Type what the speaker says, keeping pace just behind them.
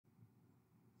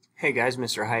Hey guys,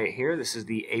 Mr. Hyatt here. This is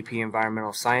the AP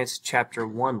Environmental Science Chapter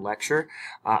 1 lecture.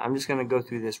 I'm just going to go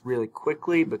through this really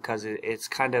quickly because it's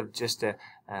kind of just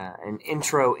an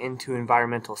intro into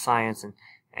environmental science,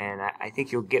 and I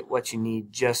think you'll get what you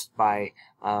need just by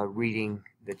reading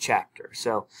the chapter.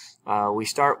 So we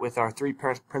start with our three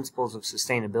principles of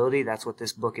sustainability. That's what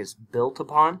this book is built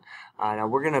upon. Now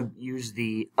we're going to use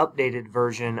the updated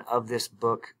version of this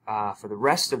book for the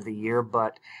rest of the year,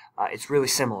 but it's really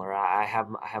similar. I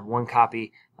have one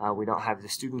copy. We don't have the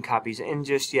student copies in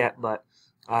just yet, but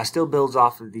still builds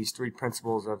off of these three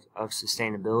principles of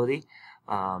sustainability.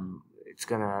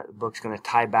 The book's gonna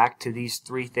tie back to these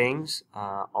three things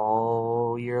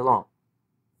all year long.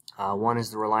 One is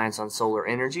the reliance on solar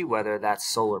energy, whether that's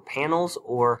solar panels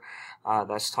or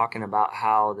that's talking about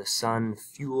how the sun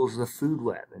fuels the food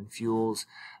web and fuels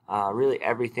really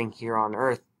everything here on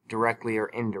Earth directly or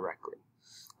indirectly.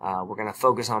 We're going to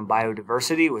focus on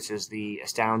biodiversity, which is the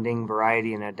astounding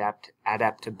variety and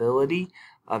adaptability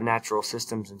of natural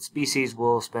systems and species.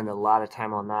 We'll spend a lot of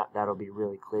time on that. That'll be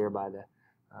really clear by the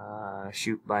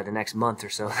next month or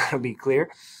so. That'll be clear.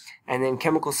 And then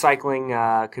chemical cycling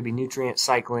could be nutrient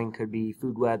cycling, could be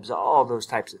food webs, all those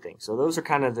types of things. So those are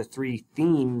kind of the three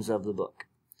themes of the book.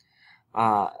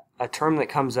 A term that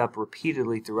comes up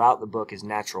repeatedly throughout the book is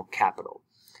natural capital.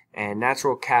 And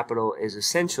natural capital is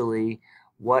essentially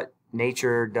what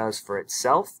nature does for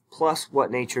itself plus what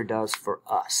nature does for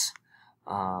us.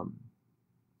 We're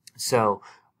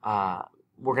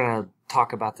going to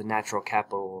talk about the natural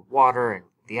capital of water and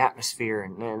the atmosphere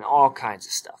and all kinds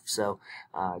of stuff. So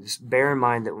just bear in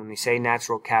mind that when we say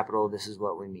natural capital, this is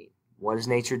what we mean. What does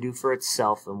nature do for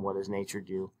itself, and what does nature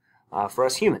do for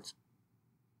us humans?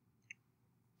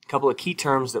 A couple of key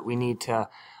terms that we need to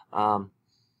all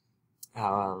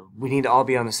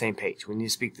be on the same page. We need to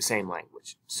speak the same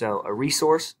language. So a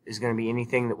resource is going to be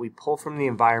anything that we pull from the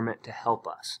environment to help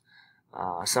us.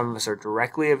 Some of us are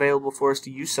directly available for us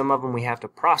to use. Some of them we have to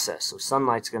process. So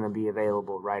sunlight's going to be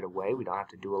available right away. We don't have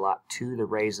to do a lot to the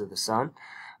rays of the sun.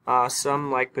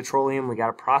 Some, like petroleum, we got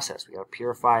to process. We got to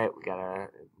purify it. We got to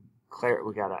clear it.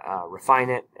 We got to refine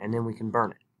it, and then we can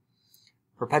burn it.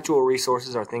 Perpetual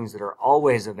resources are things that are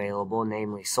always available,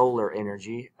 namely solar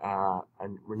energy. A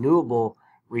renewable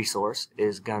resource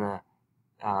is going to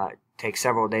take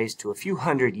several days to a few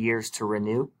hundred years to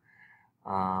renew.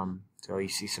 So you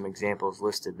see some examples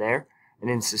listed there. And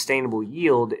then sustainable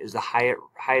yield is the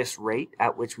highest rate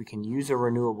at which we can use a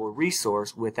renewable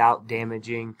resource without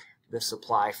damaging the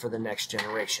supply for the next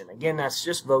generation. Again, that's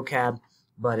just vocab,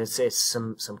 but it's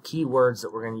some key words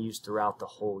that we're going to use throughout the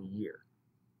whole year.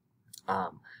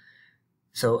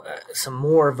 Some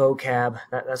more vocab.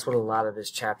 That's what a lot of this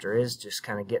chapter is, just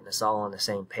kind of getting us all on the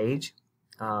same page.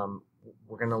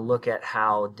 We're going to look at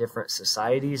how different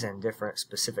societies and different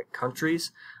specific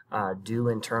countries do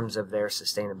in terms of their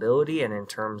sustainability and in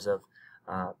terms of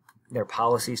their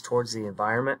policies towards the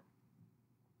environment.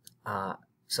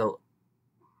 So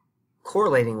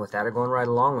correlating with that, or going right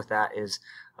along with that, is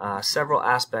several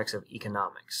aspects of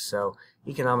economics. So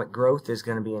economic growth is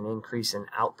going to be an increase in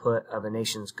output of a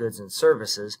nation's goods and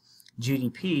services.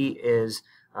 GDP is,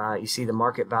 you see, the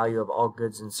market value of all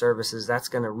goods and services. That's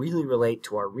going to really relate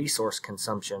to our resource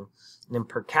consumption. And then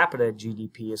per capita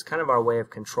GDP is kind of our way of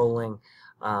controlling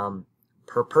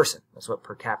per person. That's what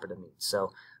per capita means.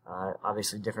 So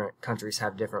obviously different countries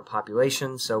have different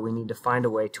populations, so we need to find a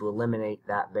way to eliminate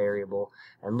that variable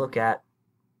and look at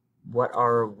what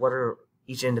are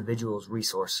each individual's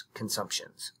resource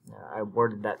consumptions. I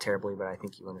worded that terribly, but I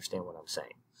think you understand what I'm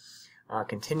saying.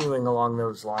 Continuing along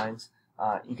those lines,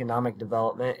 economic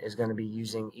development is going to be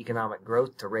using economic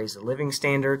growth to raise the living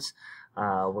standards.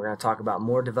 We're going to talk about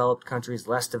more developed countries,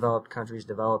 less developed countries,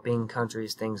 developing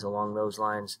countries, things along those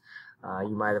lines.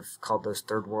 You might have called those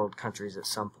third world countries at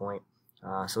some point.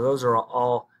 So those are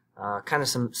all kind of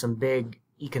some big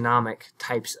economic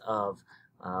types of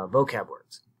vocab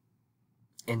words.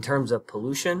 In terms of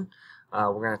pollution,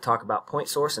 we're going to talk about point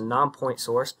source and non-point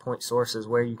source. Point source is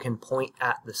where you can point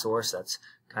at the source. That's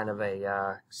kind of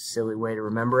a silly way to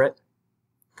remember it.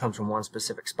 Comes from one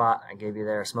specific spot. I gave you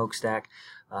there a smokestack.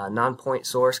 Non-point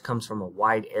source comes from a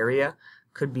wide area.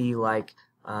 Could be like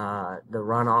the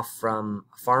runoff from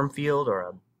a farm field or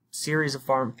a series of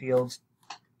farm fields.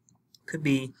 Could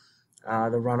be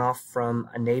the runoff from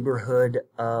a neighborhood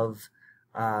of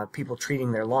people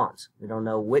treating their lawns. We don't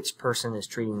know which person is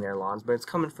treating their lawns, but it's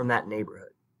coming from that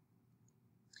neighborhood.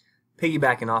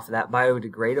 Piggybacking off of that,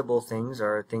 biodegradable things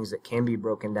are things that can be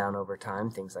broken down over time,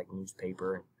 things like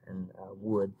newspaper and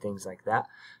wood, things like that.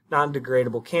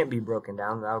 Non-degradable can't be broken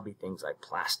down. That would be things like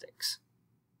plastics.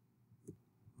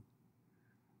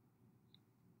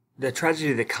 The tragedy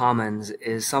of the commons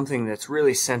is something that's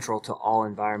really central to all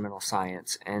environmental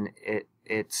science, and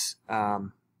it's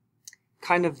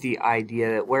kind of the idea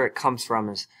that where it comes from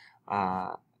is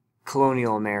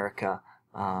colonial America.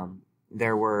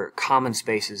 There were common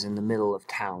spaces in the middle of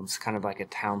towns, kind of like a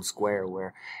town square,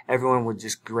 where everyone would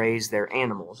just graze their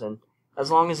animals. And as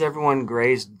long as everyone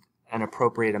grazed an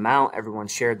appropriate amount, everyone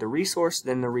shared the resource,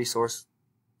 then the resource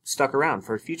stuck around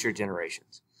for future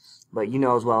generations. But you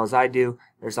know as well as I do,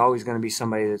 there's always going to be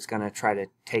somebody that's going to try to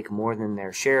take more than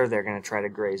their share. They're going to try to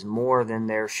graze more than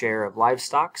their share of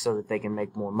livestock so that they can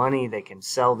make more money. They can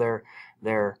sell their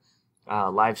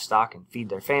livestock and feed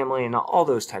their family and all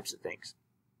those types of things.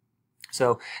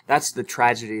 So that's the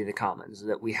tragedy of the commons,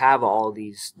 that we have all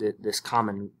this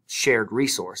common shared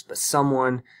resource, but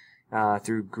someone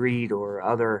through greed or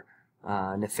other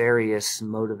nefarious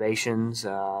motivations,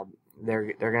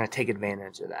 they're going to take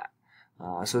advantage of that.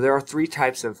 So there are three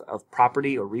types of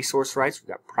property or resource rights. We've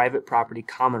got private property,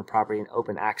 common property, and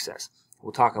open access.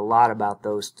 We'll talk a lot about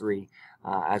those three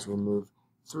as we move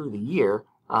through the year,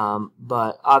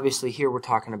 but obviously here we're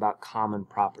talking about common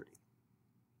property.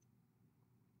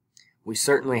 We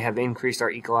certainly have increased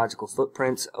our ecological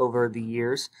footprints over the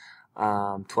years.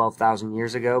 12,000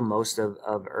 years ago, most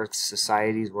of Earth's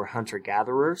societies were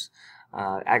hunter-gatherers.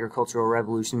 Agricultural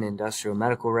revolution, industrial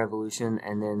medical revolution,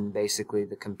 and then basically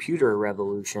the computer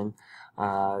revolution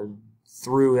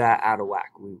threw that out of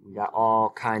whack. We got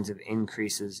all kinds of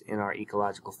increases in our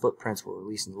ecological footprints. We're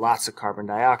releasing lots of carbon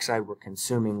dioxide. We're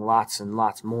consuming lots and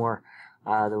lots more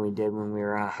than we did when we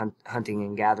were a hunting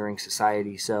and gathering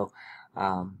society. So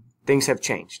things have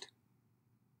changed.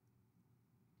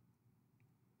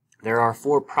 There are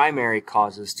four primary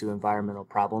causes to environmental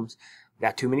problems. We've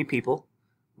got too many people.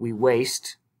 We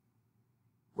waste,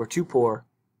 we're too poor,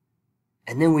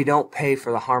 and then we don't pay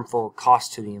for the harmful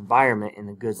cost to the environment in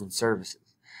the goods and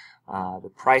services.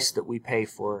 The price that we pay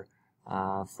for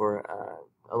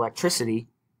electricity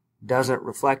doesn't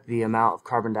reflect the amount of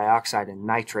carbon dioxide and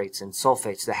nitrates and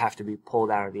sulfates that have to be pulled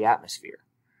out of the atmosphere.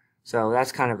 So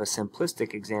that's kind of a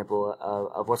simplistic example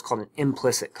of what's called an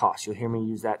implicit cost. You'll hear me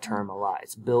use that term a lot.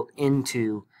 It's built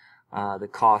into the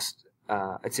cost.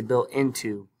 It's built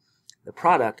into the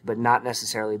product, but not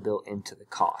necessarily built into the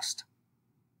cost.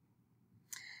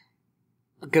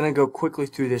 I'm going to go quickly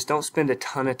through this. Don't spend a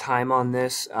ton of time on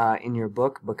this in your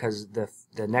book because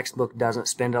the next book doesn't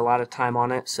spend a lot of time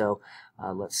on it. So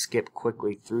let's skip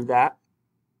quickly through that.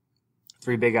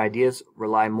 Three big ideas: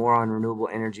 rely more on renewable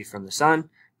energy from the sun,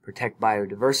 protect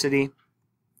biodiversity,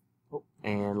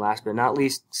 and last but not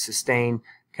least, sustain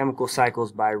chemical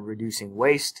cycles by reducing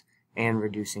waste and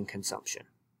reducing consumption.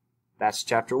 That's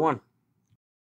chapter 1.